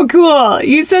so cool.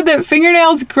 You said that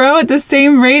fingernails grow at the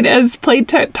same rate as plate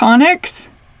tectonics?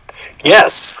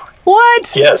 Yes.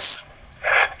 What? Yes.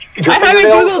 I haven't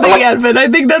Googled it yet, but I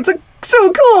think that's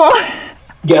so cool.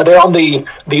 Yeah, they're on the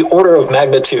order of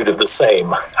magnitude of the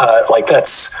same.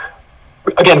 That's,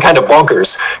 again, kind of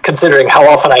bonkers, considering how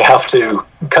often I have to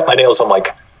cut my nails. I'm like,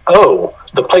 oh,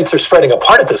 the plates are spreading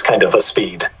apart at this kind of a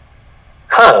speed.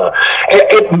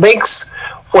 It makes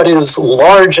what is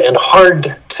large and hard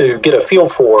to get a feel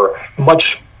for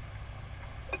much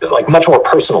more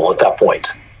personal at that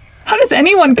point. How does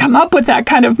anyone come up with that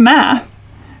kind of math?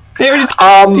 They were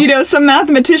just, some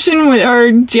mathematician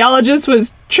or geologist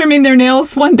was trimming their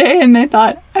nails one day and they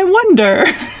thought, I wonder.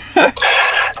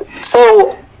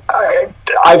 So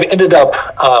I've ended up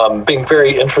being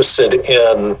very interested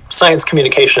in science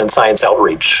communication and science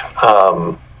outreach.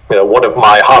 one of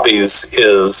my hobbies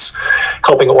is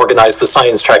helping organize the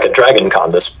science track at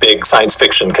DragonCon, this big science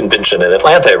fiction convention in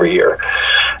Atlanta every year.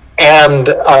 And,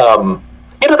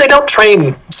 they don't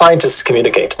train scientists to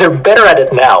communicate. They're better at it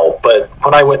now, but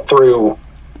when I went through,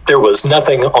 there was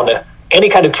nothing on any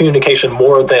kind of communication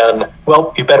more than,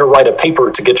 well, you better write a paper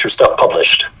to get your stuff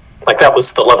published. Like, that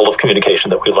was the level of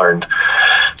communication that we learned.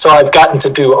 So I've gotten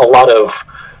to do a lot of,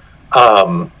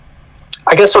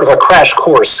 I guess, sort of a crash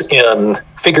course in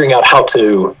figuring out how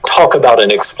to talk about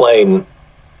and explain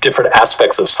different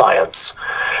aspects of science.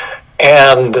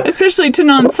 And especially to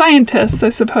non-scientists, I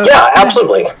suppose. Yeah,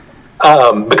 absolutely.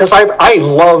 Because I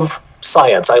love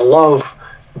science. I love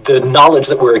the knowledge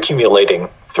that we're accumulating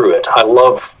through it. I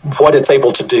love what it's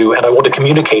able to do, and I want to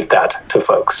communicate that to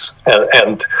folks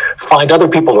and find other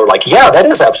people who are like, yeah, that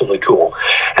is absolutely cool.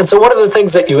 And so one of the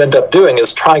things that you end up doing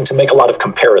is trying to make a lot of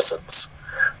comparisons.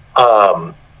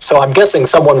 So I'm guessing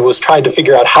someone was trying to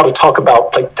figure out how to talk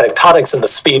about plate tectonics and the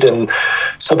speed, and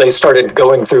so they started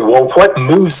going through, well, what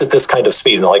moves at this kind of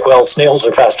speed? And they're like, well, snails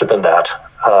are faster than that.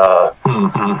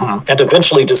 And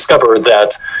eventually discover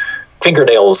that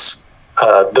fingernails,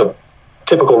 the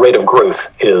typical rate of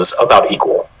growth is about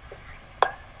equal.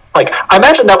 Like, I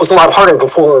imagine that was a lot harder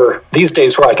before these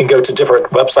days, where I can go to different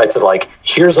websites and like,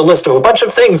 here's a list of a bunch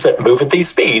of things that move at these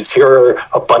speeds. Here are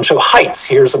a bunch of heights.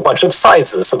 Here's a bunch of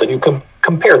sizes, so that you can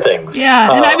compare things.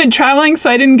 Yeah, and I've been traveling, so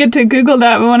I didn't get to Google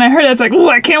that. But when I heard it, it's like, oh,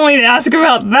 I can't wait to ask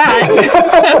about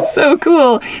that. That's so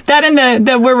cool. That and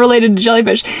that we're related to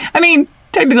jellyfish. I mean,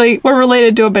 technically, we're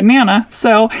related to a banana,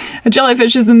 so a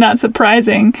jellyfish isn't that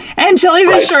surprising. And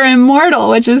jellyfish are immortal,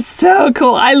 which is so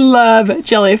cool. I love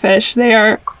jellyfish. They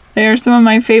are some of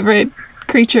my favorite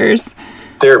creatures.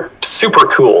 They're super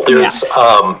cool. There's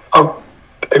a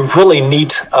really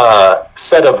neat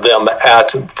set of them at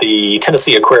the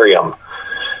Tennessee Aquarium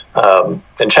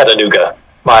in Chattanooga.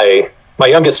 My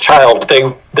youngest child,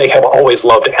 they have always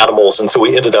loved animals, and so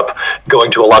we ended up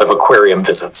going to a lot of aquarium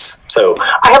visits. So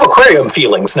I have aquarium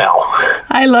feelings now.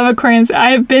 I love aquariums.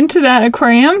 I've been to that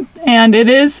aquarium, and it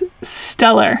is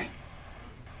stellar.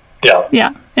 Yeah.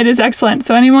 Yeah, it is excellent.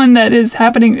 So anyone that is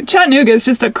happening, Chattanooga is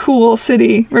just a cool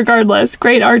city, regardless.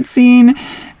 Great art scene.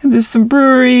 There's some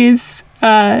breweries.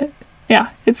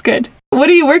 Yeah, it's good. What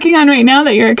are you working on right now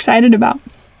that you're excited about?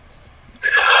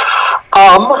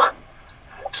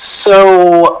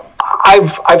 So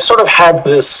I've sort of had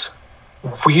this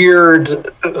weird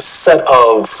set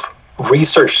of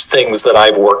research things that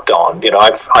I've worked on.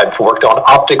 I've worked on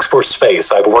optics for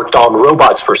space. I've worked on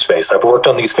robots for space. I've worked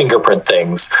on these fingerprint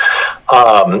things.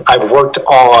 I've worked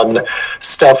on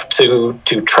stuff to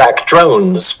track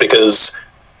drones, because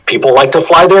people like to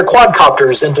fly their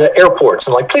quadcopters into airports.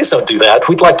 And like, please don't do that.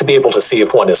 We'd like to be able to see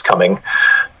if one is coming.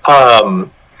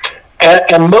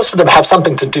 And most of them have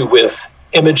something to do with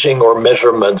imaging or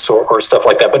measurements or stuff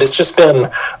like that. But it's just been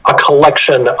a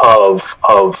collection of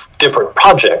different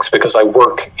projects, because I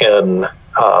work in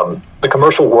the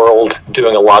commercial world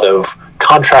doing a lot of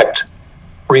contract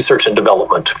research and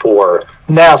development for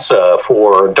NASA,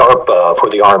 for DARPA, for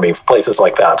the Army, for places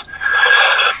like that.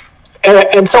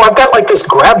 And so I've got like this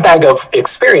grab bag of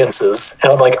experiences,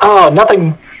 and I'm like,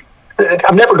 nothing,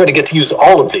 I'm never going to get to use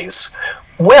all of these.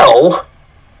 Well,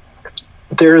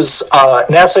 there's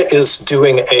NASA is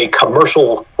doing a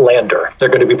commercial lander. They're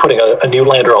going to be putting a new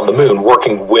lander on the moon,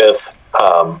 working with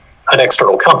an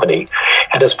external company.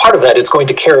 And as part of that, it's going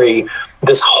to carry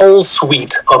this whole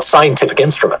suite of scientific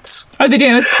instruments. Are they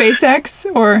doing it with SpaceX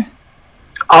or?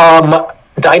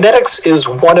 Dynetics is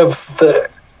one of the,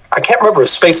 I can't remember if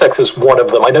SpaceX is one of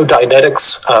them. I know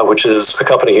Dynetics, which is a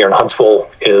company here in Huntsville,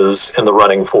 is in the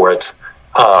running for it.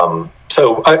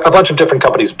 So a bunch of different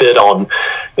companies bid on,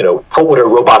 what would a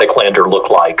robotic lander look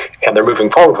like? And they're moving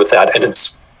forward with that. And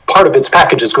it's part of its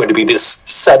package is going to be this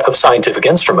set of scientific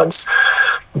instruments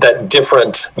that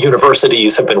different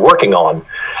universities have been working on.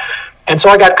 And so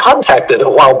I got contacted a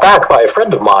while back by a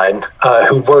friend of mine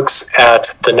who works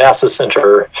at the NASA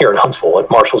Center here in Huntsville at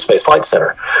Marshall Space Flight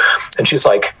Center. And she's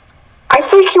like, I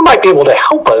think you might be able to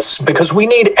help us, because we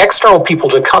need external people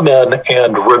to come in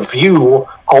and review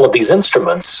all of these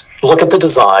instruments, look at the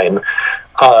design,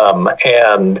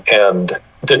 and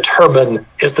determine,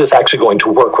 is this actually going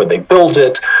to work when they build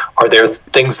it? Are there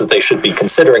things that they should be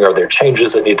considering? Are there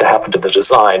changes that need to happen to the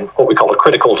design? What we call a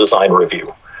critical design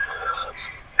review.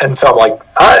 And so I'm like,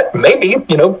 maybe,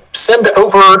 send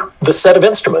over the set of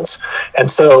instruments. And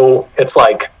so it's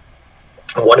like,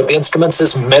 one of the instruments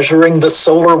is measuring the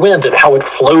solar wind and how it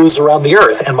flows around the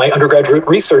Earth. And my undergraduate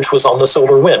research was on the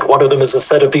solar wind. One of them is a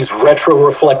set of these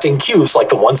retro-reflecting cubes, like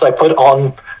the ones I put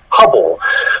on Hubble.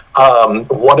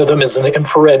 One of them is an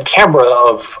infrared camera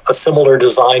of a similar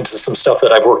design to some stuff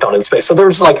that I've worked on in space. So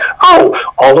there's like,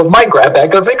 all of my grab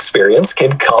bag of experience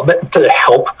can come to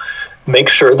help make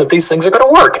sure that these things are going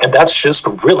to work. And that's just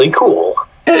really cool.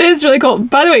 It is really cool.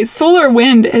 By the way, solar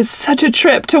wind is such a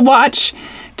trip to watch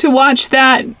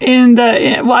that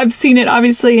I've seen it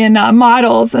obviously in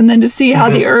models, and then to see how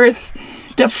the Earth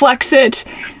deflects it.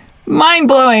 Mind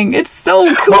blowing. It's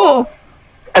so cool. Well,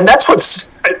 and that's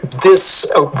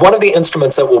one of the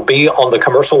instruments that will be on the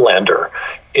commercial lander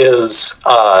is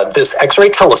this X-ray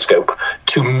telescope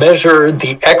to measure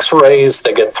the X-rays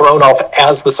that get thrown off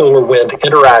as the solar wind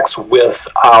interacts with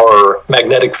our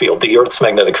magnetic field, the Earth's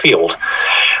magnetic field.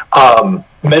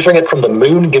 Measuring it from the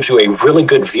moon gives you a really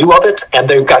good view of it, and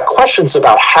they've got questions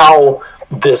about how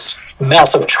this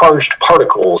mass of charged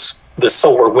particles, the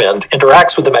solar wind,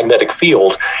 interacts with the magnetic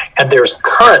field, and there's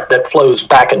current that flows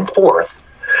back and forth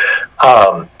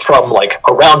from like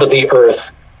around the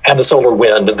Earth and the solar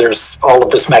wind. There's all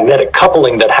of this magnetic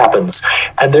coupling that happens,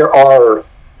 and there are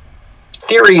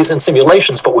theories and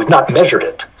simulations, but we've not measured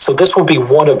it. So this will be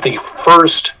one of the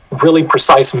first really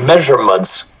precise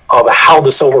measurements of how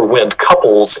the solar wind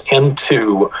couples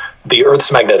into the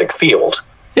Earth's magnetic field.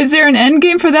 Is there an end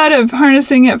game for that, of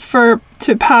harnessing it to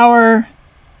power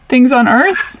things on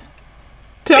Earth?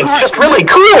 It's just really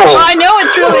cool. Well, I know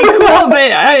it's really cool,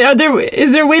 but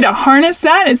is there a way to harness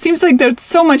that? It seems like there's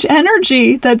so much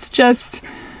energy that's just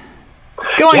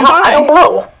going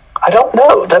by. I don't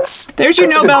know. There's your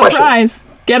Nobel Prize.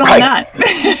 Get on that.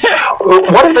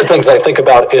 One of the things I think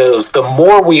about is the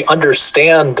more we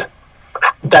understand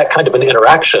that kind of an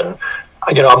interaction,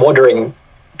 I'm wondering,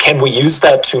 can we use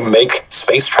that to make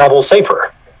space travel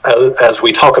safer? As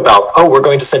we talk about, we're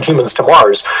going to send humans to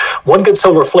Mars, one good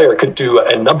solar flare could do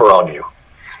a number on you.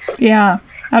 Yeah,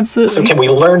 absolutely. So can we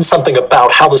learn something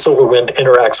about how the solar wind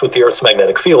interacts with the Earth's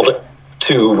magnetic field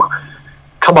to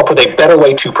come up with a better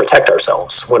way to protect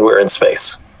ourselves when we're in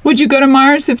space? Would you go to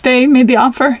Mars if they made the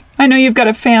offer? I know you've got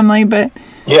a family, but...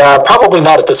 Yeah, probably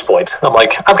not at this point. I'm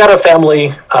like, I've got a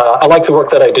family. I like the work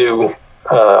that I do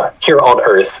here on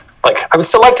Earth. Like, I would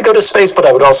still like to go to space, but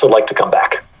I would also like to come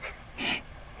back.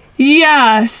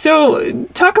 Yeah, so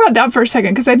talk about that for a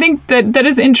second, because I think that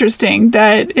is interesting,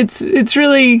 that it's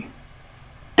really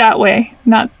that way,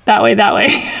 not that way.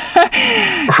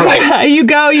 Right. You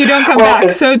go, you don't come back.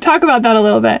 So talk about that a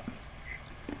little bit.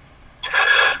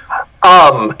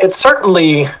 It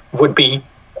certainly would be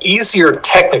easier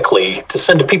technically to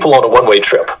send people on a one-way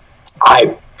trip.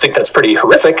 I think that's pretty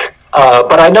horrific,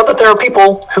 but I know that there are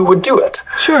people who would do it.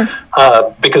 Sure.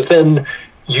 Because then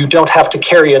you don't have to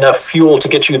carry enough fuel to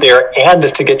get you there and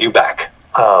to get you back.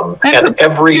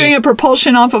 Doing a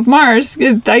propulsion off of Mars,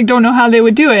 I don't know how they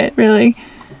would do it, really.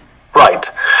 Right.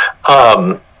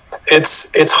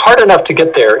 It's hard enough to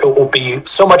get there. It will be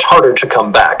so much harder to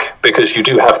come back because you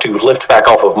do have to lift back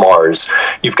off of Mars.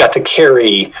 You've got to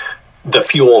carry the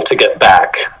fuel to get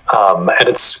back. And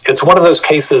it's one of those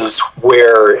cases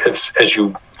where as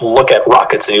you look at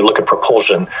rockets and you look at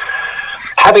propulsion,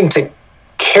 having to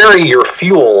carry your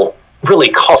fuel really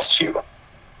costs you.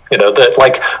 That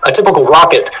like a typical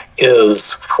rocket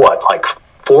is 4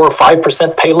 or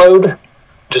 5% payload,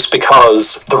 just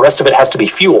because the rest of it has to be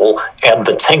fuel and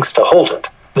the tanks to hold it.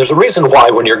 There's a reason why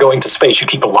when you're going to space, you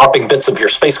keep lopping bits of your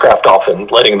spacecraft off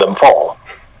and letting them fall.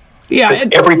 Yeah,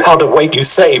 every pound of weight you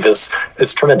save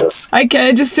is tremendous. I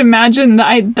can just imagine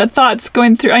the thoughts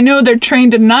going through. I know they're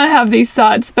trained to not have these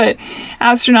thoughts, but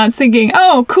astronauts thinking,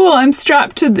 "Oh, cool! I'm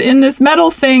strapped in this metal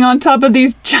thing on top of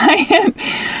these giant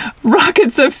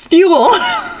rockets of fuel."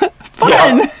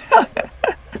 Fun.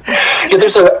 Yeah,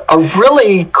 there's a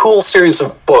really cool series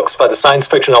of books by the science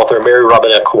fiction author Mary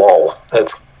Robinette Kowal.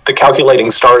 It's The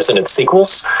Calculating Stars and its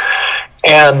Sequels.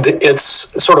 And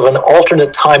it's sort of an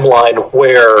alternate timeline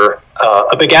where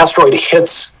a big asteroid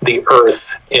hits the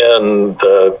Earth in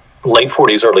the late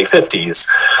 40s, early 50s.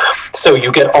 So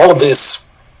you get all of these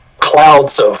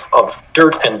clouds of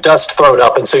dirt and dust thrown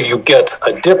up, and so you get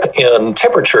a dip in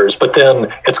temperatures, but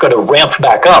then it's going to ramp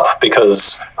back up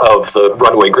because of the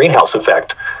runaway greenhouse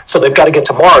effect. So they've got to get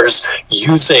to Mars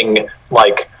using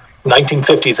like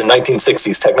 1950s and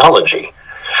 1960s technology.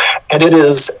 And it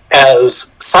is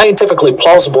as scientifically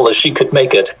plausible as she could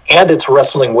make it, and it's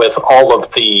wrestling with all of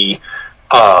the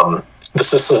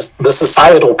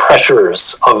societal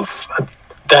pressures of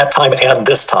that time and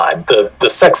this time, the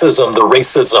sexism, the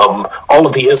racism, all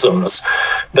of the isms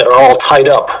that are all tied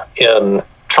up in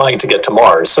trying to get to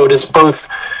Mars. So it is both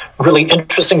really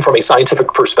interesting from a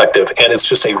scientific perspective, and it's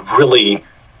just a really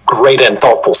great and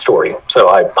thoughtful story. So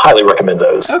I highly recommend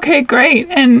those. Okay, great.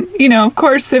 And, of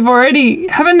course,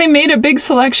 haven't they made a big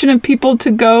selection of people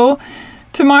to go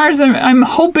to Mars? I'm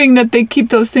hoping that they keep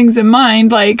those things in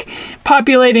mind, like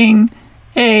repopulating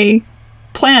a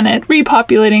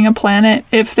planet,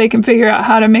 if they can figure out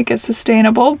how to make it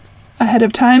sustainable ahead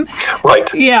of time. Right.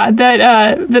 Yeah,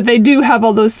 that they do have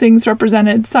all those things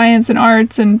represented, science and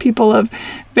arts and people of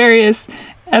various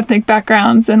ethnic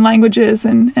backgrounds and languages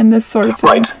and this sort of thing.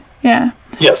 Right. Yeah.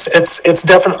 Yes, it's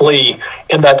definitely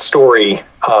in that story.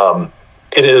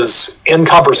 It is in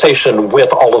conversation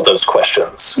with all of those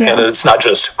questions. Yeah. And it's not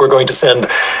just, we're going to send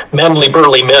manly,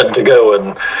 burly men to go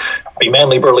and be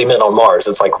manly, burly men on Mars.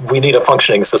 It's like, we need a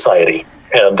functioning society.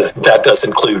 And that does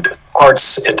include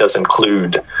arts. It does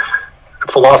include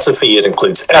philosophy. It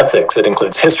includes ethics. It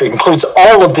includes history. It includes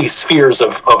all of these spheres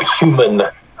of human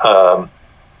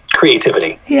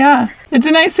creativity. Yeah. It's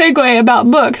a nice segue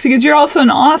about books, because you're also an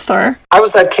author. I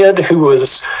was that kid who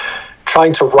was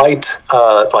trying to write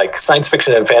like science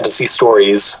fiction and fantasy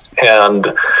stories, and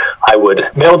I would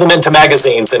mail them into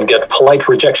magazines and get polite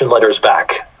rejection letters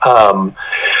back.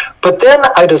 But then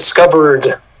I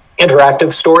discovered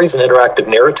interactive stories and interactive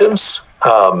narratives.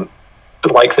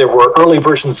 Like there were early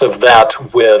versions of that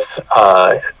with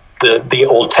the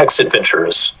old text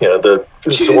adventures, the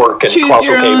Zork and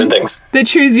Colossal Cave and things. The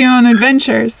Choose Your Own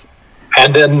Adventures.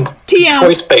 And then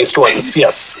choice-based ones,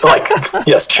 yes, like,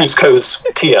 yes, Choose Co's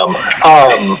TM.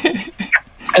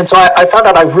 And so I found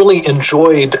out I really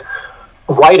enjoyed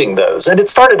writing those. And it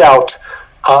started out,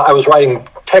 I was writing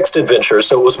text adventures,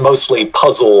 so it was mostly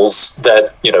puzzles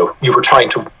that, you were trying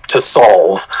to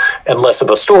solve and less of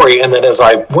a story. And then as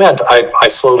I went, I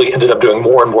slowly ended up doing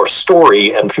more and more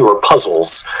story and fewer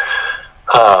puzzles.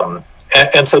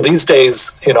 And so these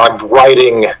days, I'm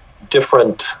writing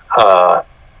different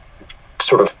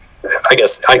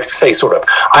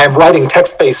I am writing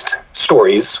text-based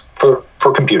stories for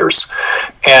computers,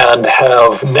 and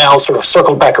have now sort of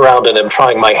circled back around and am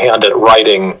trying my hand at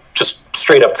writing just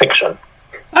straight-up fiction.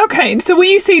 Okay, so when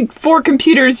you say for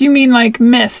computers, you mean like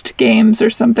Myst games or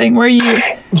something, where you...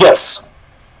 Yes.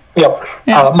 Yep.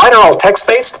 Yeah. Mine are all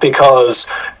text-based because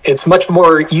it's much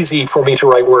more easy for me to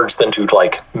write words than to,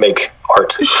 make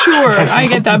art. Sure, I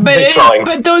get that.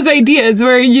 But those ideas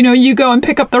where, you go and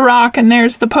pick up the rock and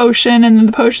there's the potion and then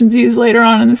the potion's used later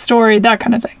on in the story, that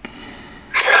kind of thing.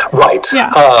 Right. Yeah.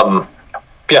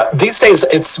 These days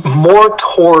it's more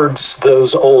towards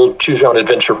those old Choose Your Own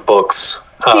Adventure books,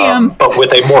 but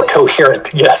with a more coherent,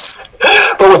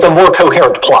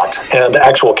 plot and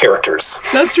actual characters.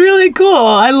 That's really cool.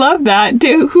 I love that.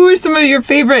 Who are some of your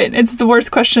favorite, it's the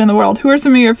worst question in the world, who are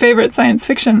some of your favorite science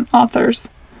fiction authors?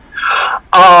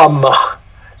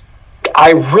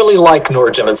 I really like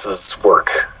Nora Jemins's work.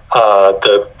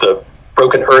 The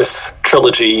Broken Earth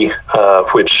trilogy,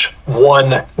 which won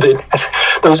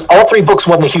all three books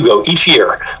won the Hugo each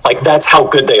year. That's how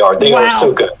good they are. They are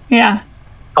so good. Yeah.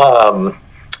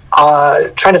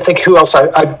 Trying to think who else.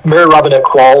 Mary Robinette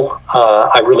Quall.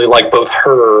 I really like both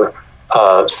her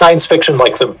science fiction,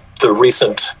 like the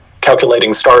recent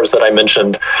Calculating Stars that I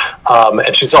mentioned,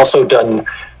 and she's also done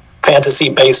fantasy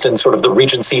based in sort of the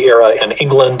Regency era in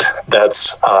England.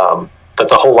 That's a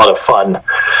whole lot of fun.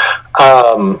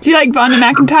 Do you like Vonda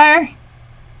McIntyre?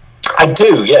 I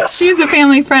do, yes. She was a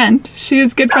family friend. She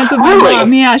was good friends with my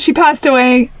mom. Yeah, she passed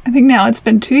away. I think now it's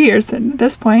been 2 years at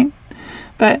this point.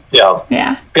 But yeah.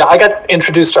 I got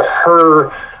introduced to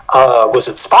her. Was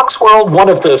it Spock's World? One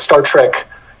of the Star Trek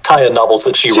tie-in novels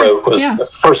that she wrote was the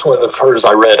first one of hers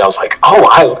I read. I was like,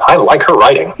 I like her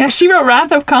writing. Yeah, she wrote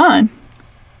Wrath of Khan.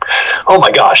 Oh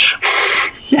my gosh.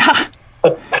 Yeah.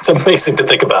 It's amazing to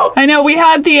think about. I know, we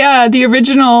had the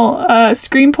original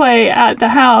screenplay at the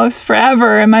house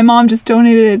forever, and my mom just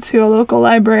donated it to a local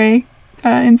library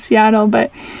in Seattle,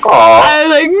 but I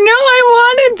was like, no, I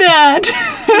wanted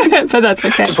that. But that's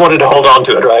okay. Just wanted to hold on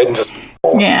to it, right? And just...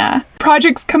 Yeah.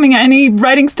 Projects coming out, any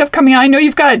writing stuff coming out? I know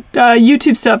you've got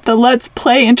YouTube stuff, the Let's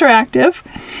Play Interactive,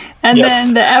 and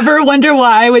then the Ever Wonder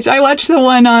Why, which I watched the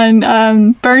one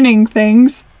on burning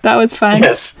things. That was fun.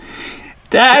 Yes.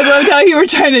 I loved how you were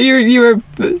you were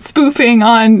spoofing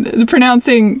on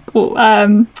pronouncing,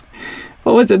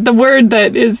 what was it? The word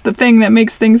that is the thing that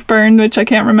makes things burn, which I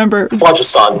can't remember.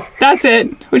 Phlogiston. That's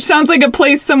it, which sounds like a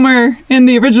place somewhere in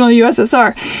the original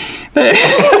USSR. But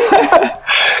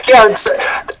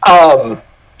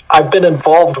I've been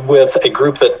involved with a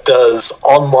group that does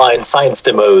online science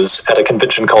demos at a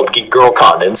convention called Geek Girl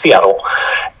Con in Seattle.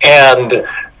 And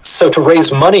so to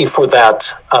raise money for that,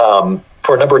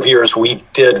 for a number of years, we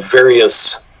did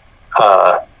various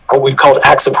what we called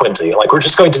accidentally. Like, we're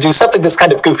just going to do something that's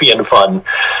kind of goofy and fun.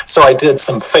 So I did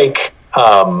some fake,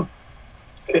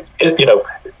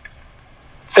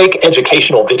 fake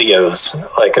educational videos,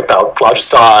 like about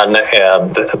phlogiston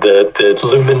and the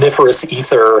luminiferous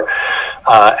ether.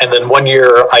 And then one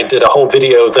year I did a whole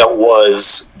video that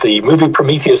was the movie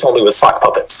Prometheus only with sock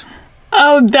puppets.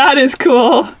 Oh, that is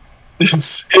cool.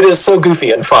 It is so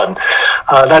goofy and fun.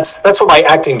 That's what my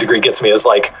acting degree gets me, is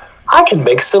like, I can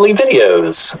make silly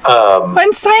videos.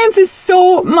 And science is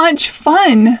so much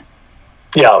fun.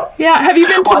 Yeah. Yeah. Have you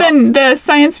been to the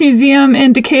Science Museum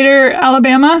in Decatur,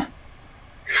 Alabama?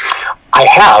 I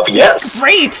have, yes.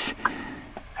 Great.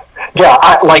 Yeah,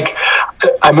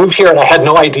 I moved here and I had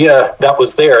no idea that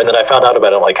was there, and then I found out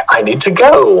about it. Like, I need to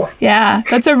go. Yeah,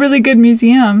 that's a really good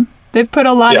museum. They've put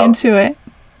a lot into it.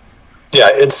 Yeah,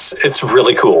 it's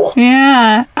really cool.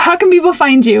 Yeah. How can people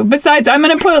find you? Besides, I'm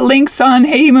going to put links on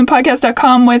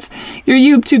heyhumanpodcast.com with your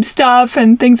YouTube stuff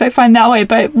and things I find that way.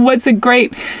 But what's a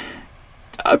great,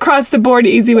 across the board,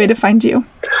 easy way to find you?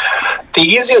 The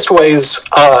easiest ways,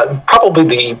 probably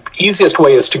the easiest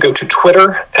way is to go to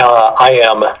Twitter. I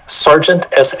am Sargent,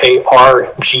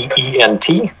 Sargent,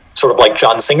 sort of like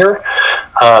John Singer.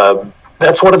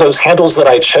 That's one of those handles that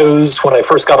I chose when I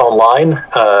first got online,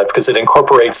 because it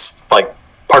incorporates like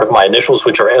part of my initials,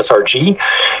 which are SRG,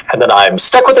 and then I'm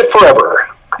stuck with it forever.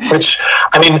 Which,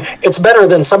 I mean, it's better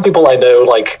than some people I know,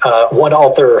 like one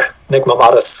author, Nick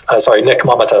Mamatas,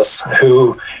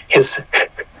 who his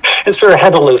Twitter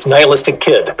handle is Nihilistic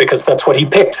Kid, because that's what he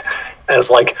picked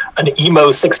as like an emo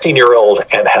 16-year-old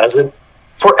and has it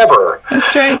forever.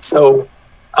 That's right. So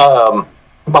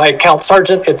my account,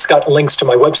 Sargent, it's got links to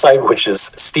my website, which is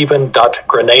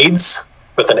Stephen.Granades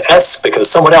with an S, because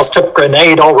someone else took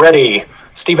Granade already.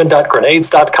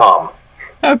 Stephen.Granades.com.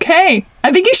 Okay.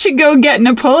 I think you should go get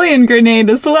Napoleon Grenade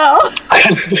as well.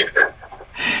 Because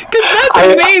that's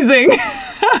amazing.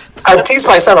 I teased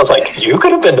my son. I was like, you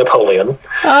could have been Napoleon.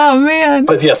 Oh, man.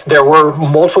 But yes, there were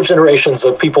multiple generations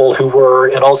of people who were,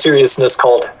 in all seriousness,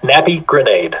 called Nappy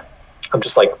Grenade. I'm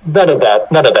just like, none of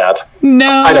that. No.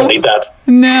 I don't need that.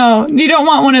 No. You don't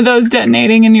want one of those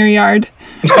detonating in your yard.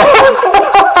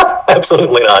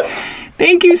 Absolutely not.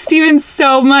 Thank you, Stephen,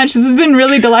 so much. This has been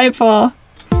really delightful.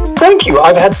 Thank you.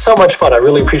 I've had so much fun. I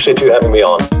really appreciate you having me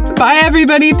on. Bye,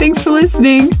 everybody. Thanks for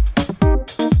listening.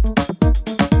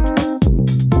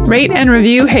 Rate and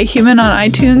review Hey Human on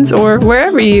iTunes or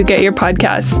wherever you get your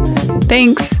podcasts.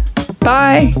 Thanks.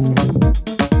 Bye.